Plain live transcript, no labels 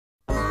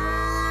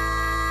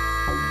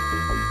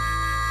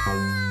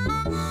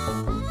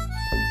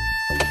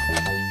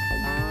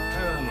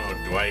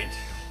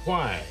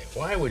Why?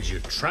 Why would you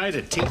try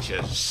to teach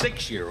a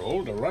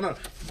 6-year-old to run a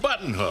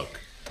button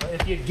hook?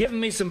 If you'd given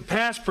me some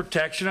pass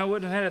protection, I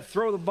wouldn't have had to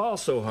throw the ball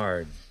so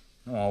hard.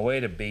 Oh, way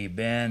to be,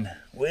 Ben.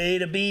 Way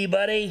to be,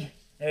 buddy.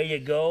 There you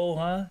go,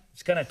 huh?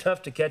 It's kind of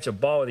tough to catch a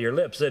ball with your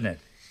lips, isn't it?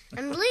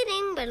 I'm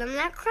bleeding, but I'm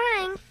not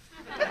crying.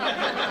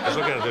 Let's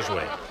look at it this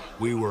way.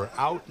 We were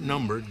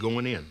outnumbered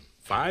going in.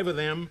 5 of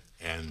them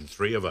and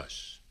 3 of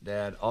us.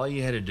 Dad, all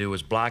you had to do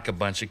was block a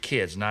bunch of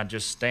kids, not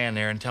just stand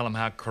there and tell them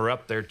how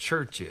corrupt their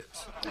church is.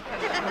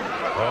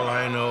 All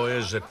I know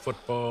is that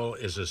football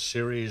is a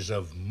series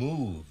of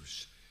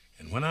moves.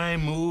 And when I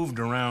moved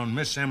around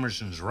Miss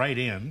Emerson's right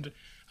end,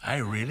 I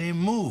really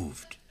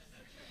moved.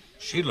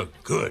 She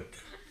looked good,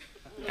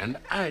 and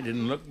I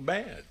didn't look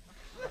bad.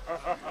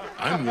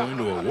 I'm going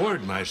to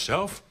award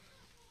myself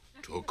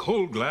to a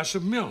cold glass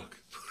of milk.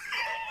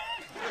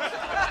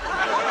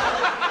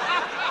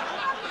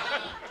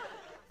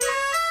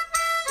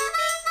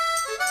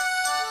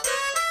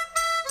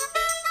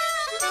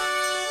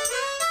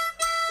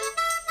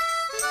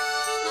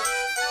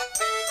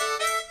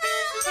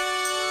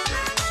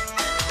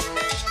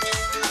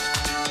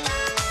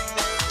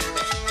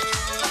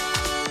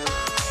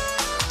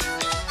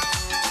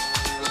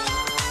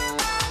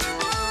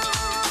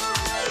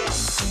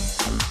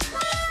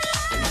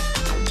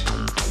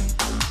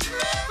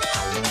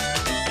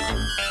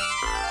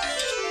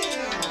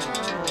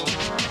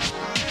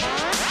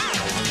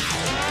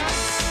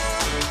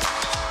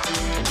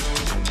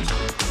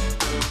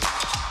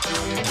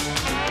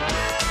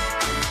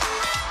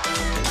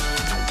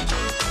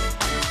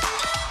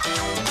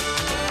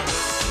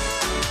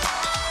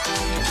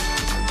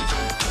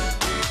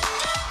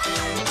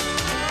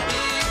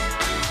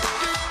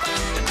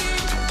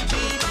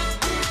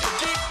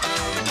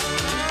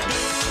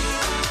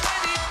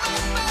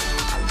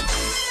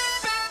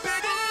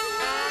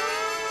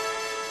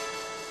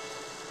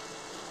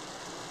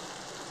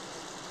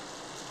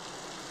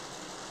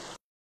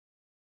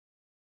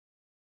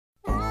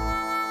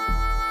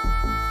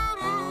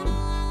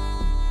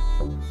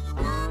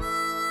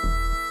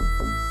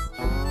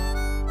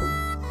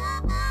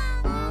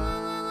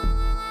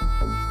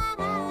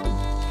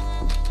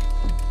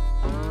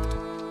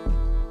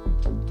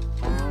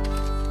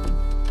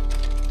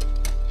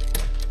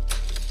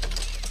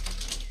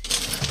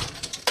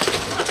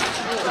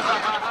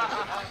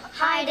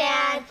 Hi,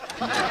 Dad.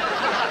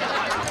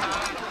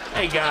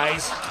 Hey,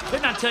 guys,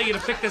 didn't I tell you to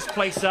pick this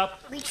place up?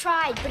 We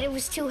tried, but it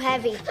was too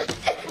heavy.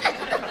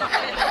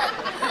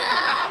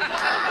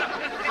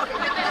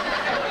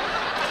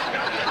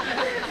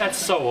 That's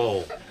so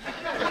old.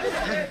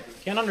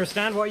 Can't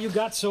understand why you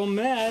got so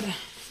mad.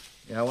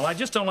 Yeah, well, I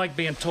just don't like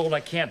being told I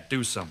can't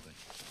do something.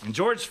 And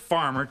George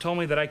Farmer told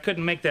me that I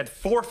couldn't make that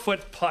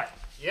 4-foot putt.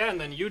 Yeah,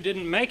 and then you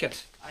didn't make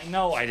it. I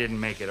know I didn't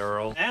make it,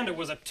 Earl. And it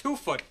was a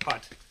 2-foot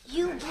putt.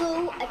 You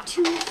blew a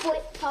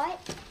 2-foot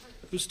putt?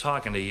 Who's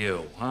talking to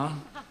you, huh?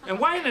 And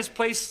why isn't this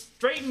place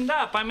straightened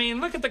up? I mean,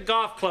 look at the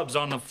golf clubs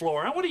on the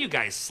floor. What are you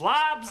guys,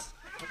 slobs?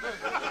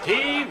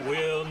 He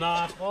will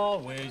not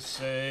always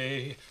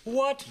say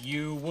what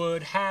you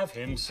would have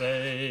him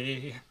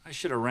say. I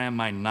should have rammed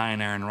my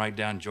 9-iron right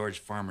down George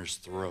Farmer's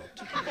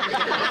throat.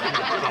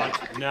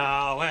 But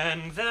now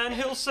and then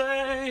he'll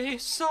say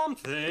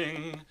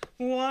something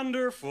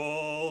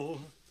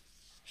wonderful.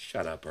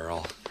 Shut up,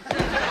 Earl.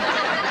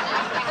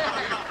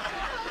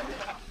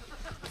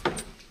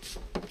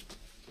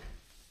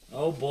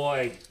 Oh,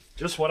 boy.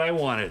 Just what I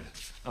wanted.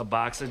 A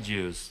box of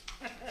Jews.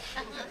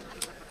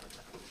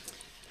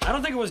 I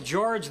don't think it was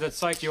George that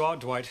psyched you out,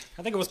 Dwight.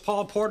 I think it was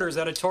Paul Porter's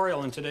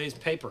editorial in today's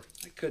paper.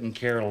 I couldn't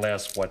care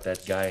less what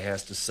that guy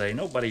has to say.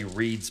 Nobody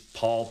reads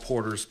Paul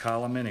Porter's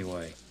column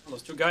anyway.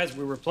 Those 2 guys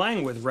we were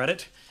playing with read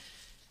it.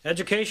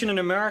 Education in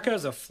America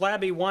is a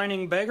flabby,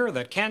 whining beggar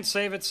that can't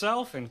save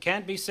itself and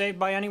can't be saved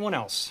by anyone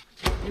else.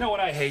 You know what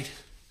I hate?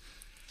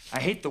 I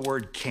hate the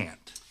word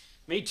can't.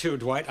 Me too,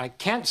 Dwight. I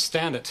can't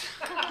stand it.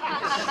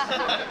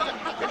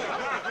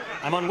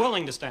 I'm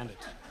unwilling to stand it.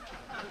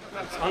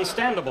 It's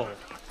unstandable.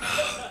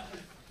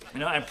 You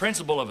know, I'm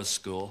principal of a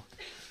school,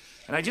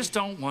 and I just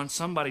don't want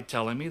somebody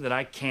telling me that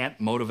I can't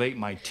motivate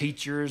my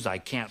teachers, I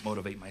can't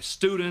motivate my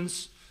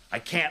students, I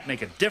can't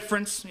make a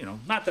difference. You know,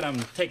 not that I'm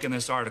taking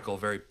this article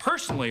very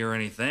personally or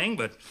anything,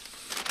 but...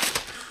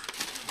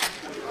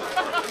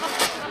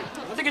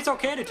 I think it's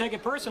okay to take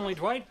it personally,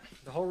 Dwight.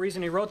 The whole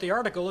reason he wrote the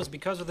article is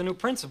because of the new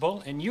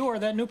principal, and you are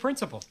that new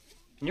principal.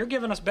 And you're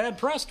giving us bad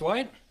press,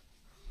 Dwight.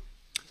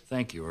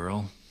 Thank you,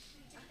 Earl.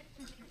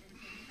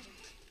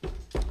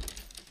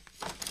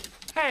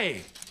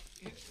 Hey,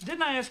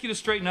 didn't I ask you to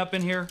straighten up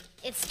in here?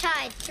 It's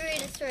tied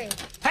 3-3.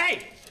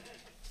 Hey!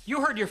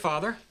 You heard your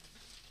father.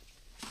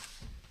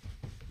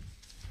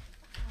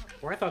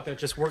 Well, I thought that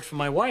just worked for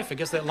my wife. I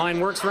guess that line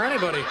works for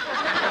anybody.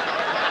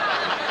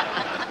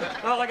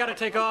 Well, I gotta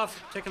take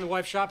off. Taking the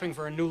wife shopping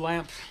for a new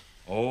lamp.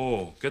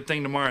 Oh, good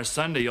thing tomorrow's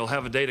Sunday. You'll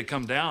have a day to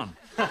come down.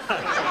 See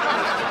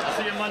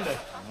you Monday.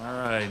 All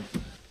right.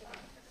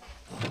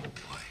 Oh,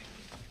 boy.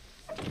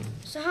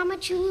 So how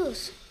much you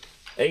lose?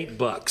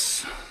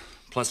 $8,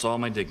 plus all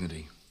my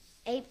dignity.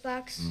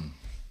 $8?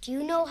 Do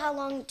you know how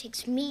long it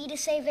takes me to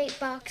save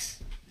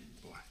 $8?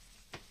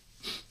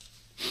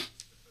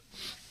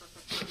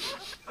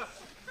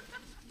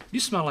 You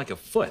smell like a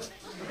foot.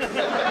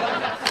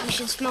 You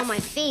should smell my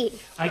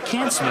feet. I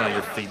can't smell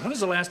your feet. When was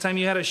the last time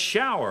you had a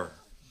shower?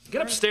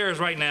 Get upstairs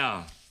right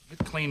now. Get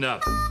cleaned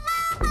up.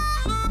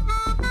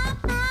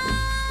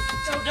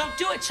 No, don't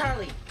do it,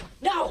 Charlie.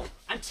 No,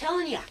 I'm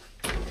telling you.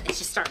 It's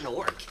just starting to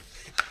work.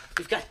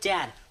 We've got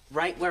Dad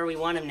right where we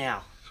want him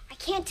now. I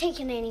can't take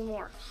it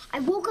anymore. I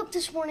woke up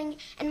this morning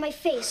and my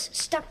face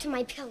stuck to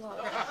my pillow.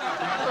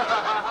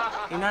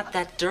 You're not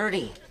that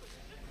dirty.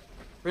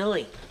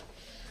 Really.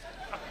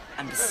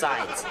 And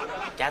besides,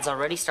 Dad's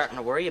already starting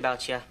to worry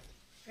about you.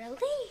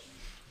 Really?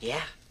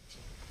 Yeah.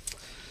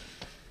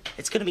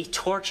 It's gonna be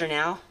torture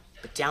now,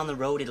 but down the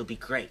road it'll be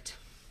great.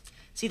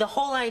 See, the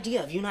whole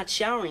idea of you not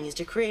showering is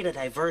to create a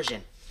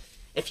diversion.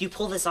 If you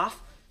pull this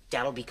off,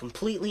 Dad'll be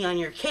completely on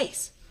your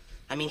case.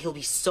 I mean, he'll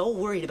be so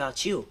worried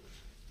about you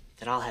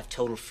that I'll have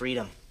total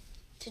freedom.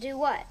 To do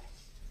what?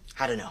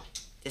 I don't know.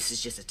 This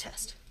is just a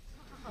test.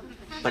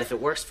 But if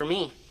it works for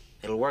me,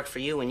 it'll work for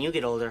you when you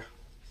get older.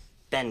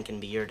 Ben can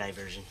be your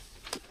diversion.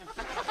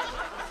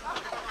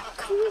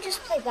 Couldn't we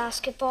just play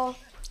basketball?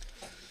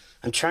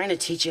 I'm trying to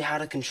teach you how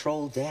to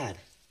control Dad.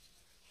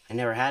 I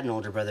never had an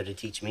older brother to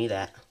teach me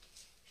that.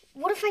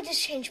 What if I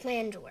just change my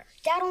underwear?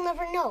 Dad'll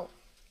never know.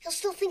 He'll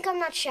still think I'm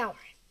not showering.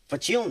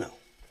 But you'll know.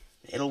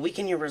 It'll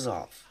weaken your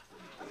resolve.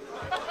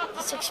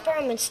 This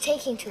experiment's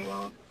taking too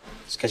long.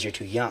 It's because you're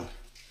too young.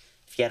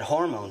 If you had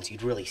hormones,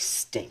 you'd really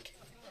stink.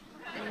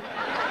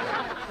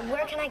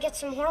 Where can I get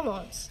some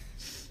hormones?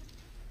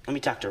 Let me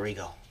talk to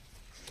Rigo.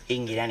 He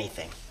can get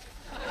anything.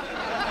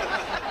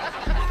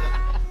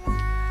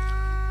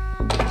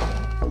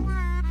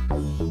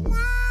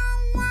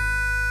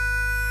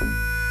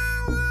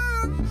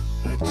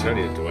 I tell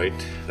you,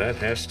 Dwight, that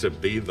has to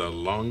be the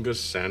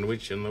longest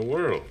sandwich in the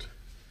world.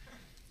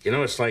 You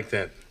know, it's like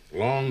that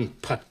long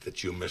putt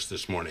that you missed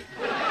this morning.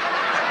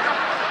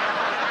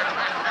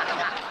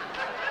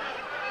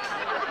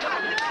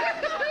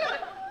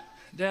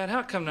 Dad,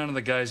 how come none of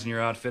the guys in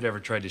your outfit ever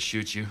tried to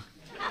shoot you?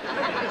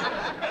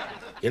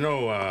 You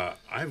know,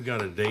 I've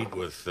got a date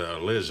with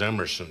Liz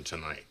Emerson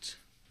tonight.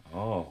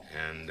 Oh.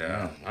 And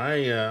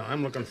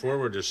I'm looking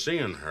forward to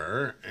seeing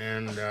her.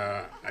 And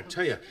I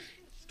tell you,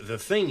 the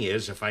thing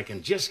is, if I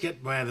can just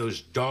get by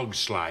those dog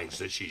slides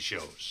that she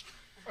shows.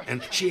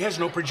 And she has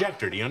no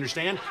projector, do you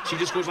understand? She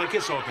just goes like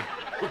this all the time.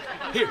 Look,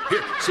 here,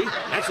 see?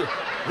 That's it.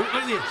 Look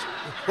at this.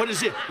 What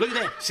is it? Look at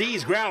that. See,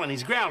 he's growling.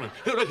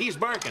 Look, he's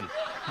barking.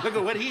 Look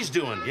at what he's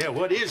doing. Yeah,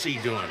 what is he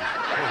doing? Anyway,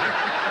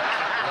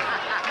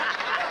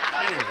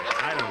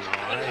 I don't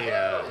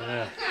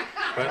know.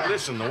 But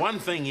listen, the one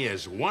thing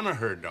is, one of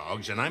her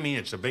dogs, and I mean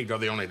it's a big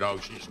dog, the only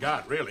dog she's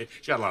got, really.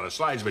 She's got a lot of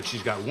slides, but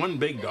she's got one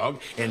big dog,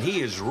 and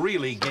he is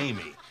really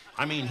gamey.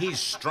 I mean, he's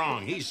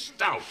strong. He's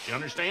stout. You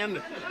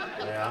understand?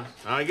 Yeah.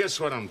 I guess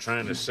what I'm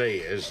trying to say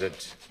is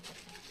that,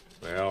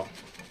 well,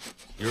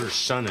 your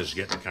son is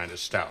getting kind of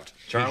stout.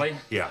 Charlie?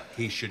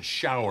 He should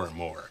shower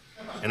more.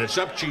 And it's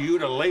up to you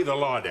to lay the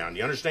law down.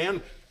 You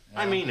understand?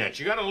 I mean that.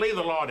 You got to lay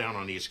the law down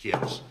on these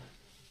kids.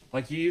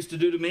 Like you used to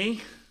do to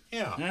me?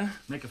 Yeah. Huh?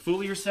 Make a fool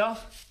of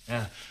yourself?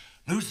 Yeah.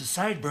 Lose the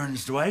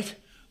sideburns, Dwight.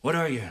 What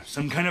are you,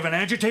 some kind of an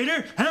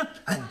agitator? Huh?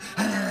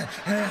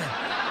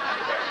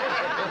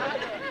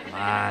 Come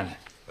on.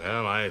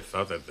 Well, I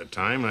thought at the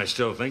time, and I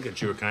still think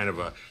that you were kind of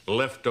a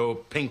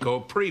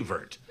lefto-pinko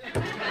prevert.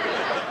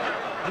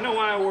 You know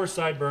why I wore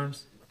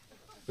sideburns?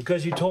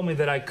 Because you told me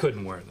that I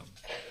couldn't wear them.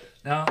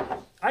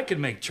 Now, I could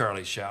make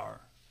Charlie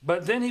shower,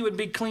 but then he would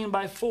be clean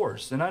by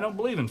force, and I don't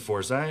believe in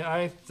force.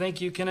 I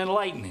think you can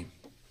enlighten him.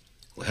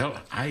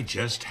 Well, I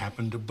just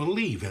happen to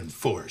believe in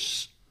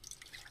force.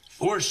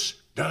 Force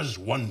does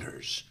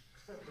wonders.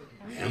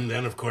 And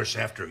then, of course,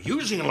 after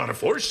using a lot of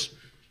force,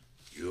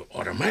 you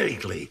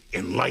automatically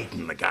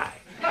enlighten the guy.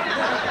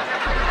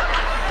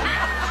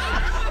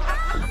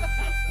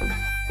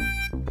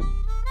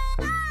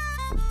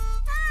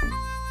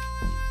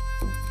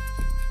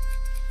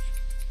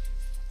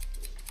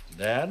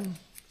 Dad,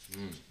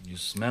 you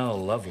smell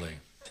lovely.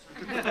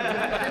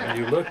 And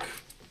you look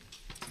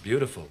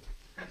beautiful.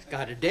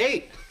 Got a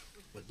date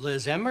with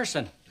Liz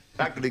Emerson.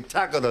 Practically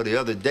tackled her the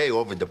other day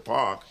over at the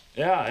park.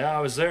 Yeah, I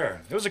was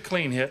there. It was a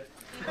clean hit.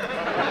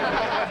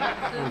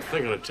 I'm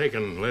thinking of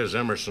taking Liz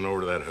Emerson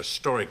over to that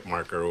historic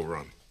marker over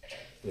on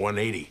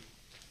 180.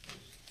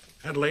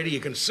 That lady,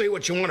 you can say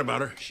what you want about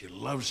her. She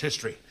loves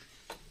history.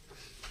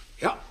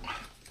 Yeah.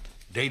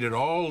 Dated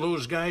all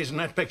those guys in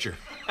that picture.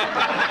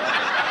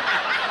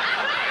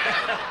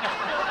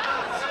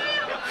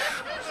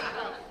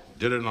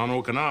 Did it on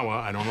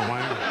Okinawa. I don't know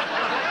why.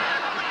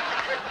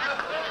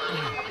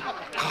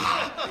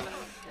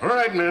 All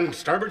right, men,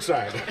 starboard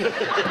side.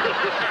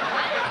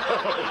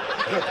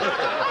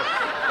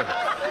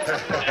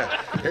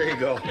 There you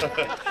go.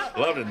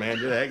 Loved it, man.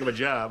 Did a heck of a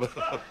job.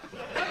 All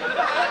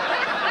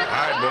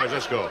right, boys,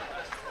 let's go.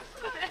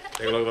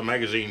 Take a look at the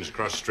magazines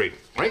across the street.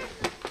 Right?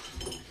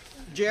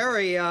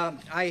 Jerry,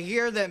 I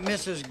hear that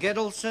Mrs.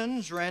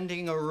 Gittleson's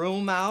renting a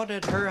room out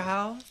at her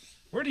house.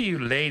 Where do you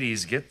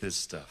ladies get this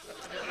stuff?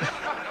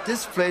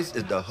 This place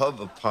is the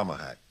hub of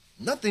Pomahac.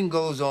 Nothing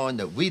goes on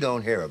that we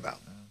don't hear about.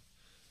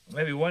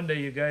 Maybe one day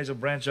you guys will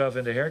branch off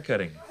into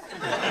haircutting.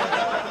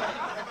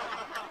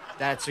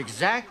 That's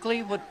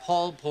exactly what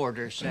Paul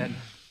Porter said.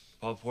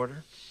 Paul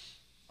Porter?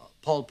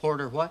 Paul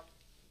Porter what?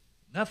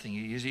 Nothing.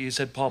 You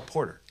said Paul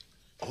Porter.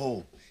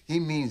 Oh, he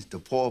means the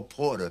Paul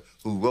Porter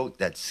who wrote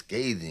that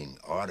scathing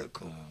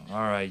article.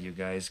 All right, you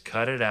guys,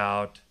 cut it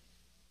out.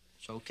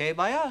 It's okay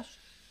by us.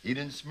 He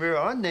didn't smear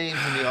our names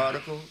in the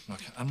article.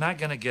 Look, I'm not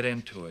going to get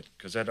into it,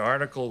 because that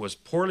article was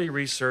poorly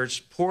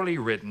researched, poorly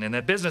written, and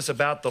that business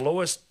about the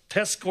lowest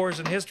test scores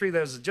in history, that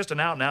was just an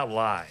out-and-out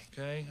lie,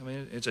 okay? I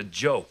mean, it's a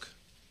joke.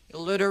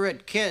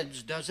 Illiterate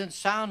kids doesn't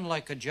sound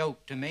like a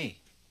joke to me.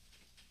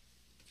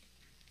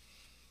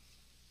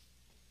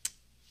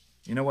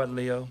 You know what,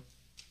 Leo?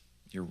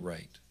 You're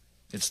right.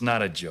 It's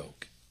not a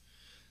joke.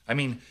 I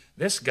mean,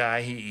 this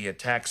guy, he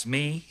attacks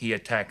me, he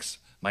attacks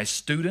my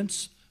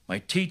students, my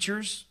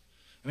teachers.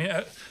 I mean,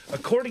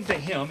 according to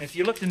him, if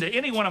you looked into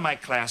any one of my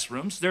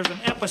classrooms, there's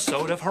an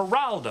episode of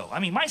Geraldo. I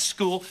mean, my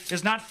school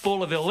is not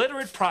full of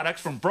illiterate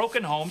products from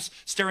broken homes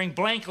staring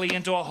blankly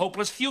into a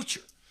hopeless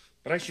future.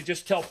 But I should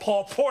just tell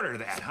Paul Porter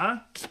that, huh?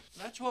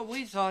 That's what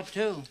we thought,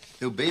 too.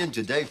 He'll be in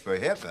today for a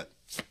haircut.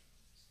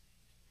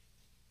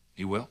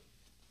 He will?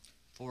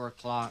 4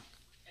 o'clock.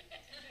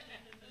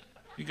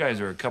 You guys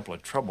are a couple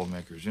of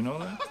troublemakers, you know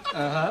that?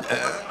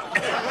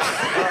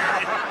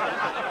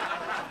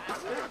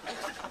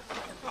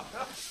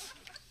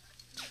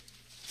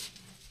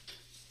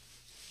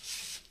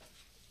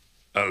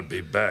 I'll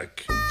be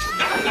back.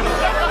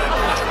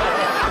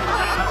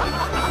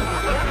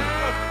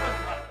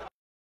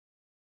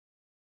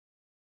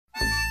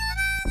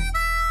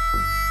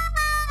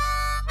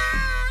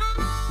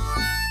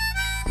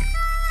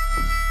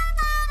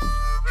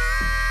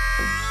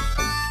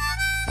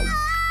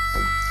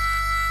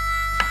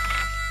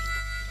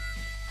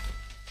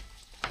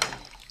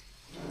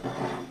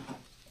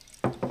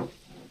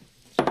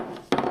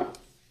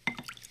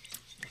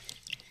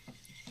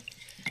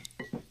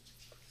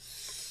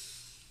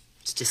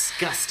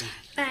 Disgusting.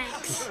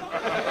 Thanks.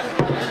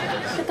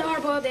 Get the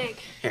hard-boiled egg.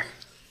 Here.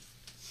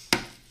 You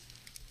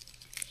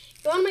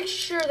want to make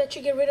sure that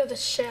you get rid of the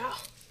shell.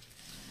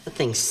 That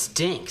thing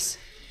stinks.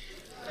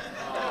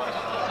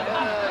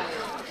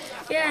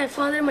 Yeah, I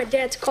found it in my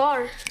dad's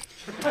car.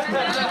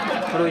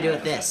 What do we do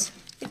with this?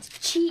 It's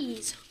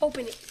cheese.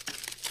 Open it.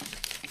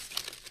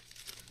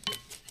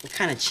 What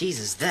kind of cheese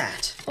is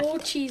that?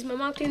 Old cheese. My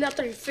mom cleaned out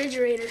the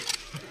refrigerator.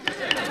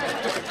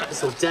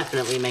 This will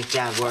definitely make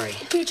Dad worry.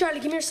 Hey, Charlie,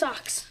 give me your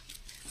socks.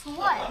 For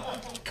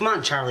what? Come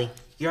on, Charlie.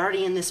 You're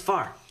already in this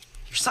far.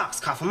 Your socks,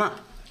 cough them up.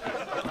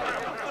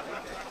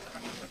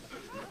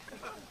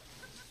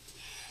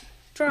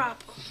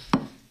 Drop.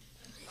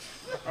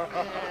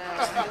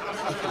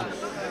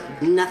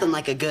 Nothing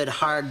like a good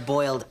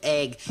hard-boiled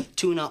egg,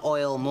 tuna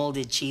oil,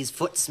 molded cheese,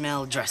 foot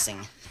smell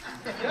dressing.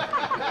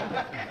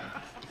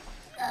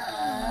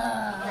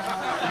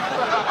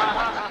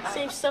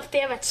 Same stuff they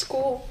have at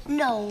school.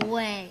 No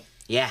way.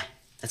 Yeah,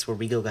 that's where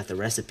Rigo got the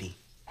recipe.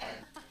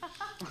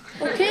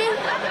 Okay?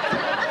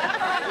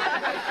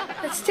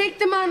 Let's take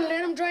them out and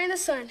let them dry in the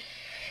sun.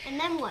 And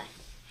then what?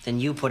 Then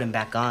you put him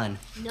back on.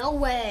 No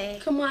way.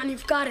 Come on,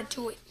 you've got to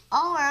do it.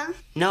 I'll wear 'em.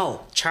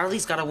 No,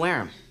 Charlie's gotta wear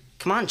him.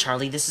 Come on,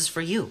 Charlie, this is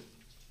for you.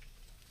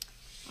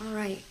 All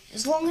right,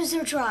 as long as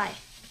they're dry.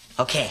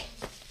 Okay,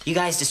 you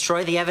guys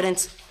destroy the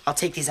evidence. I'll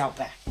take these out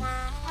back.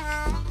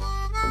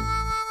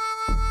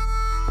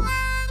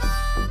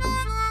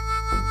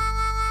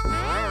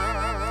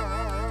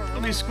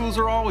 Well, these schools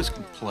are always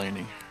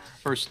complaining.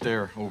 First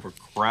they're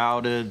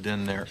overcrowded,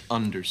 then they're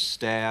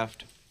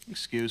understaffed.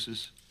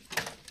 Excuses.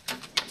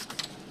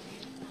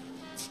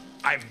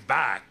 I'm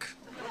back.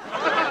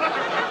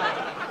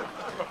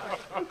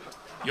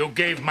 You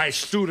gave my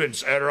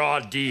students a raw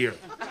deal.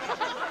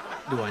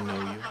 Do I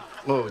know you?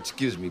 Oh,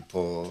 excuse me,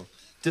 Paul.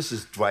 This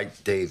is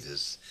Dwight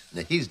Davis.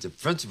 Now, he's the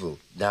principal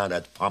down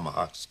at the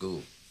Pomahac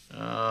School.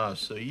 Ah,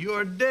 so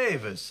you're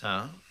Davis,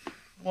 huh?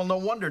 Well, no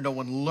wonder no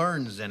one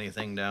learns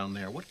anything down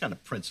there. What kind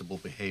of principal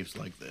behaves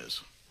like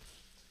this?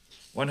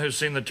 One who's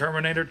seen the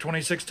Terminator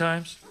 26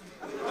 times?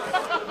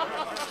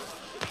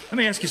 Let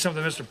me ask you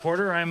something, Mr.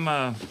 Porter.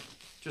 I'm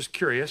just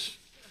curious.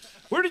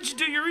 Where did you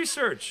do your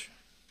research?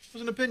 It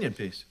was an opinion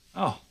piece.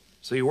 Oh,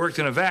 so you worked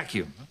in a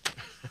vacuum.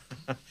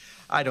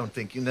 I don't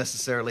think you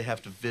necessarily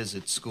have to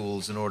visit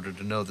schools in order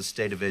to know the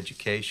state of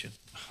education.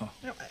 Oh.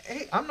 You know,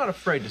 hey, I'm not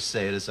afraid to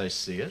say it as I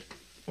see it.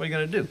 What are you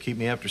going to do, keep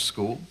me after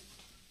school?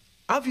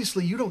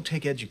 Obviously, you don't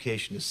take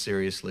education as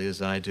seriously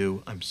as I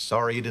do. I'm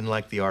sorry you didn't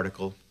like the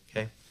article,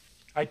 okay?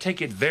 I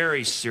take it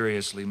very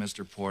seriously,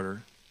 Mr.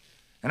 Porter.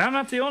 And I'm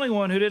not the only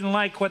one who didn't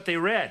like what they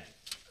read.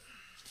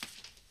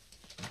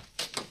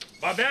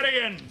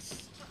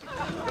 Barbarians!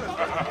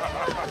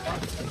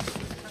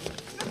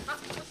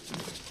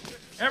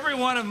 Every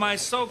one of my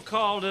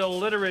so-called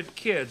illiterate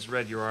kids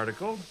read your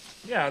article.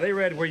 Yeah, they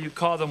read where you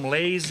call them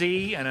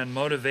lazy and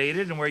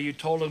unmotivated and where you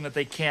told them that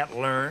they can't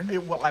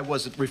learn. Well, I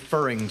wasn't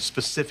referring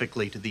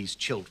specifically to these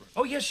children.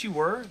 Oh, yes, you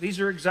were. These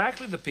are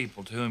exactly the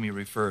people to whom you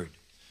referred.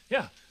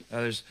 Yeah,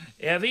 there's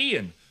Evie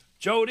and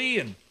Jody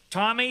and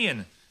Tommy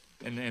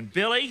and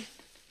Billy.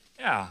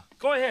 Yeah,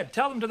 go ahead.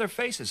 Tell them to their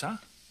faces, huh?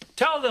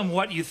 Tell them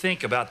what you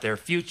think about their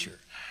future.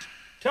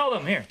 Tell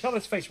them, here, tell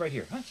this face right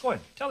here, huh? Go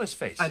ahead, tell this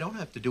face. I don't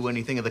have to do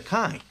anything of the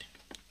kind.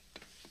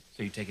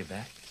 So you take it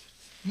back?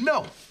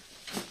 No,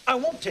 I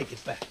won't take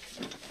it back.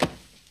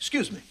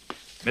 Excuse me.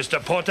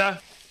 Mr. Porter,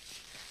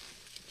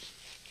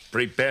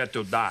 prepare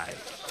to die.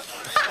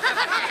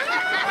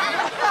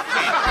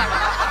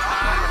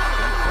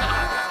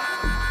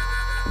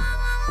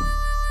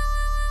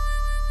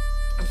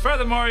 And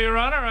furthermore, Your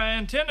Honor, I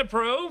intend to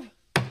prove,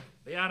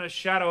 beyond a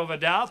shadow of a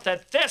doubt,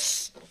 that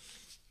this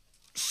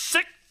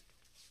sick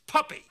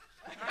puppy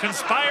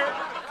conspired,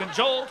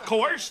 cajoled,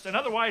 coerced, and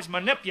otherwise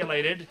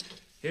manipulated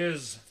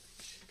his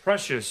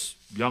precious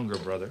younger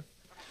brother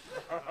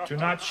to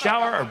not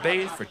shower or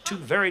bathe for 2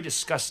 very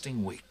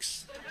disgusting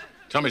weeks.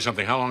 Tell me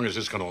something. How long is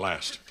this going to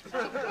last?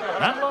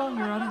 Not long,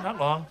 Your Honor, not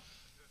long.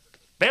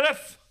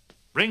 Bailiff,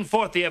 bring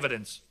forth the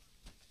evidence.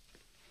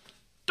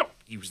 Don't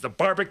use the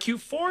barbecue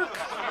fork.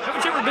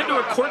 Haven't you ever been to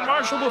a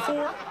court-martial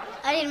before?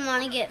 I didn't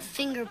want to get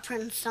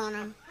fingerprints on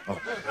him. Oh.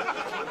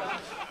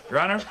 Your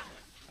Honor,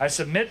 I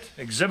submit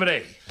Exhibit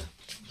A.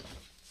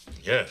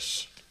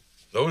 Yes.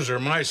 Those are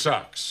my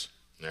socks.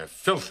 They're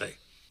filthy.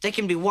 They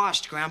can be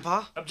washed,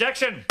 Grandpa.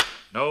 Objection!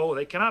 No,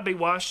 they cannot be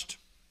washed.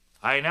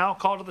 I now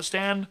call to the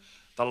stand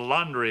the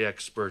laundry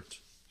expert.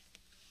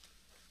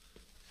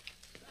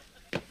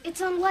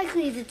 It's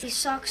unlikely that these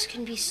socks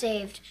can be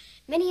saved.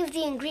 Many of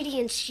the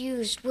ingredients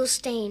used will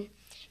stain,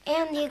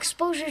 and the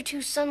exposure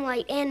to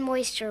sunlight and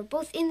moisture,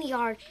 both in the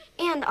yard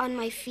and on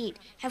my feet,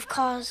 have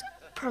caused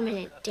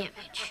permanent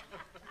damage.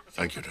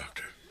 Thank you,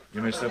 Doctor.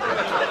 You may step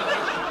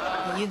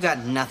back. You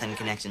got nothing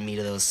connecting me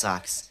to those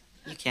socks.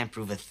 You can't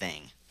prove a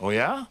thing. Oh,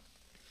 yeah?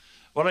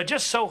 Well, it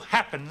just so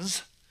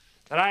happens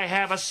that I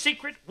have a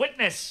secret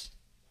witness.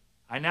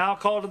 I now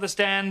call to the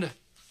stand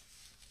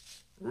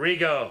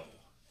Rigo.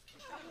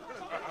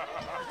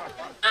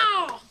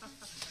 Ow!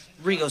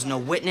 Rigo's no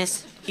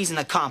witness. He's an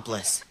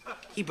accomplice.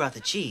 He brought the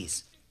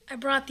cheese. I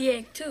brought the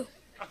egg, too.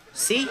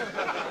 See?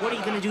 What are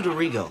you gonna do to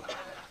Rigo?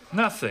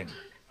 Nothing.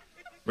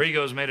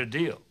 Rigo's made a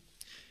deal.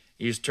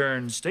 He's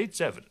turned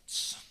state's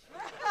evidence.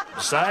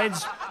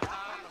 Besides,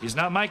 he's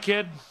not my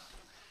kid.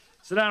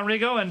 Sit down,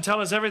 Rigo, and tell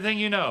us everything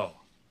you know.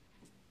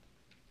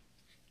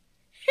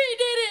 He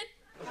did it!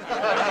 He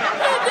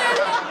did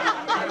it!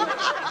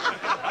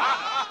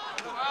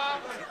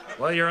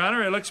 Well, Your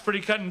Honor, it looks pretty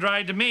cut and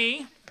dried to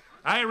me.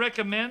 I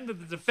recommend that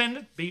the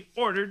defendant be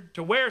ordered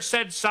to wear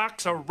said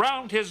socks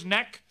around his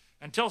neck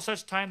until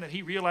such time that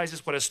he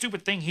realizes what a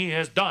stupid thing he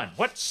has done.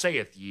 What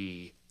saith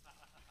ye?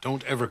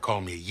 Don't ever call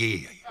me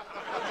ye.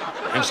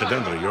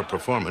 Incidentally, your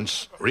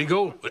performance,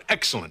 Rigo, was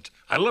excellent.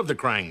 I love the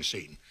crying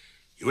scene.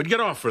 You would get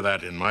off for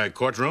that in my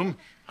courtroom.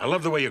 I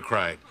love the way you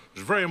cried. It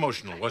was very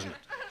emotional, wasn't it?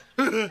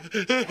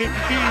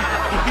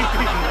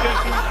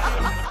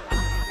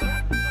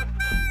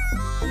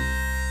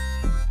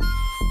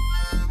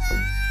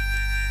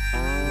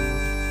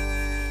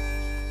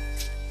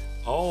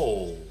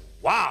 Oh,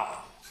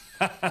 wow.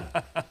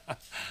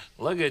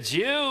 Look at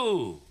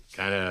you.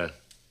 Kind of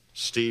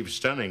Steve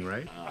Stunning,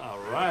 right? All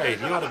right.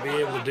 You ought to be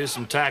able to do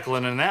some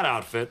tackling in that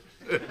outfit.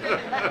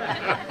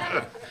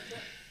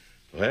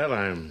 Well,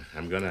 I'm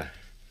going to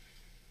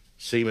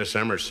see Miss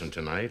Emerson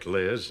tonight,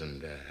 Liz,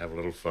 and have a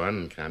little fun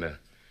and kind of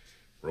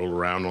roll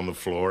around on the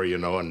floor, you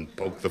know, and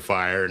poke the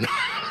fire.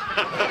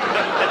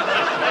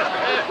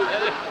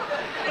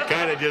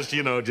 Kind of just,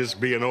 you know,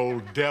 just be an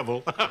old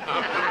devil.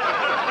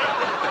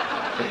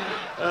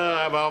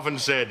 I've often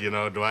said, you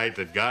know, Dwight,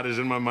 that God is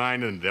in my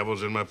mind and the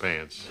devil's in my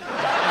pants.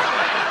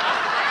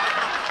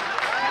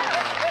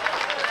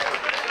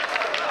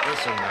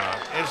 Listen,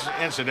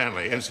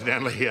 incidentally,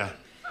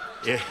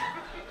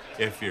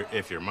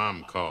 if your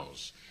mom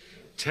calls,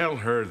 tell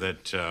her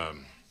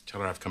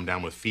I've come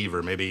down with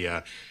fever, maybe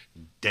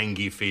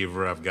dengue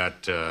fever. I've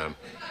got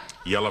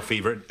yellow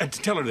fever.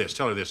 Tell her this,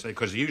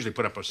 because they usually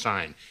put up a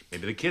sign.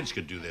 Maybe the kids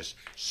could do this.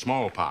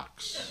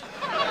 Smallpox.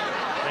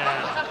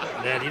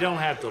 Dad, you don't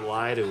have to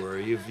lie to her.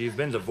 You've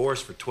been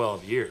divorced for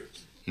 12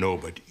 years. No,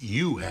 but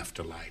you have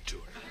to lie to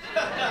her.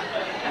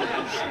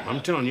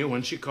 I'm telling you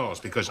when she calls,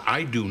 because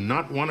I do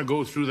not want to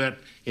go through that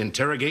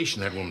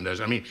interrogation that woman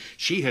does. I mean,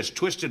 she has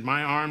twisted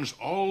my arms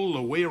all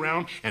the way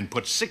around and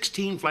put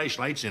 16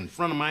 flashlights in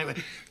front of my...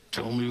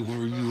 Tell me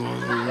where you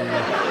are.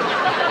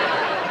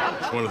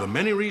 It's one of the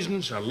many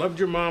reasons I loved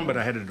your mom, but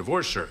I had to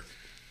divorce her.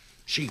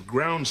 She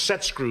ground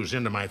set screws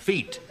into my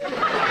feet.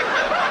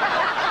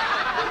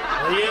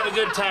 Well, you have a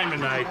good time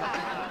tonight.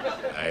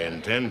 I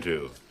intend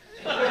to.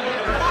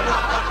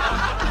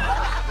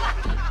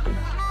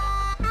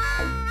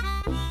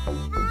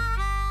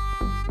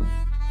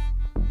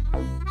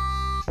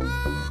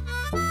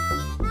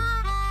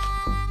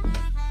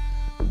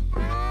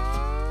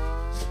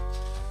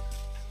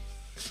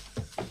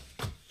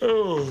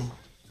 Oh,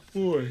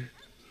 boy.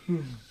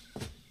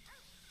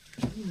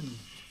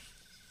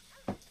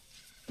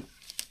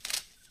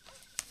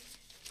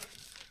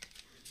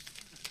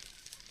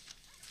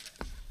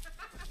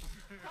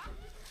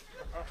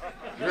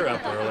 You're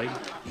up early.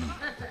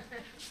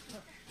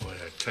 Boy,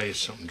 I tell you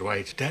something,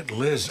 Dwight. That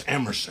Liz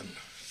Emerson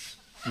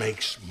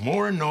makes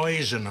more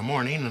noise in the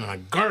morning than a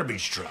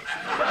garbage truck.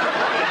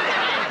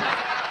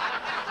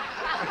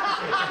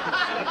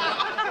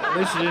 At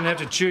least you didn't have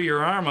to chew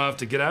your arm off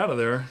to get out of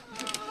there.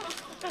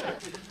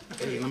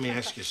 Hey, let me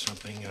ask you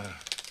something.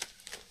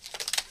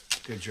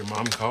 Did your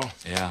mom call?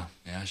 Yeah,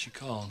 she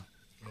called.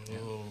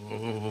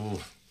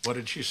 Oh, what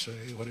did she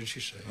say? What did she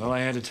say? Well, I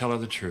had to tell her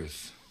the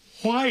truth.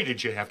 Why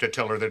did you have to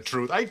tell her the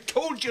truth? I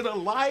told you to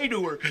lie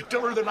to her.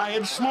 Tell her that I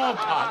had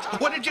smallpox.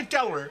 What did you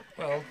tell her?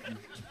 Well,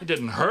 it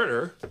didn't hurt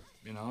her.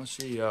 You know,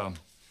 she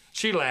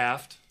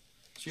laughed.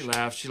 She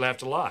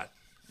laughed a lot.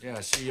 Yeah,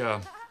 she, You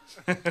know,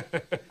 it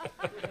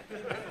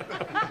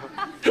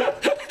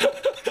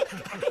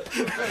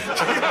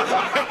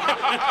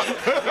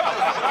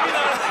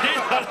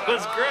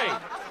was great.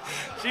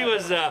 She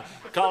was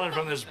calling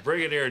from this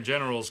brigadier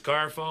general's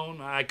car phone.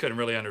 I couldn't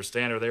really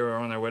understand her. They were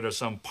on their way to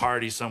some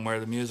party somewhere.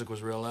 The music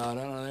was real loud.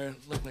 I don't know. They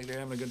looked like they were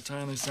having a good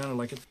time. They sounded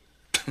like it.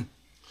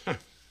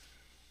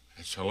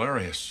 It's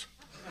hilarious.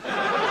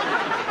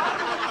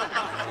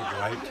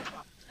 Right?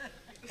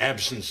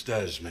 Absence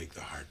does make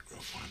the heart grow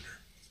fonder.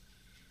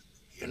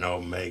 You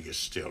know, Meg is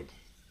still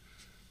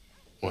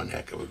one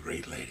heck of a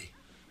great lady.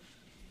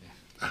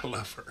 I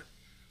love her.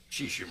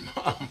 She's your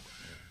mom.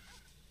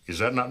 Is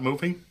that not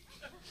moving?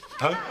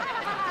 Huh?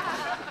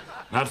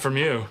 Not from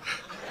you.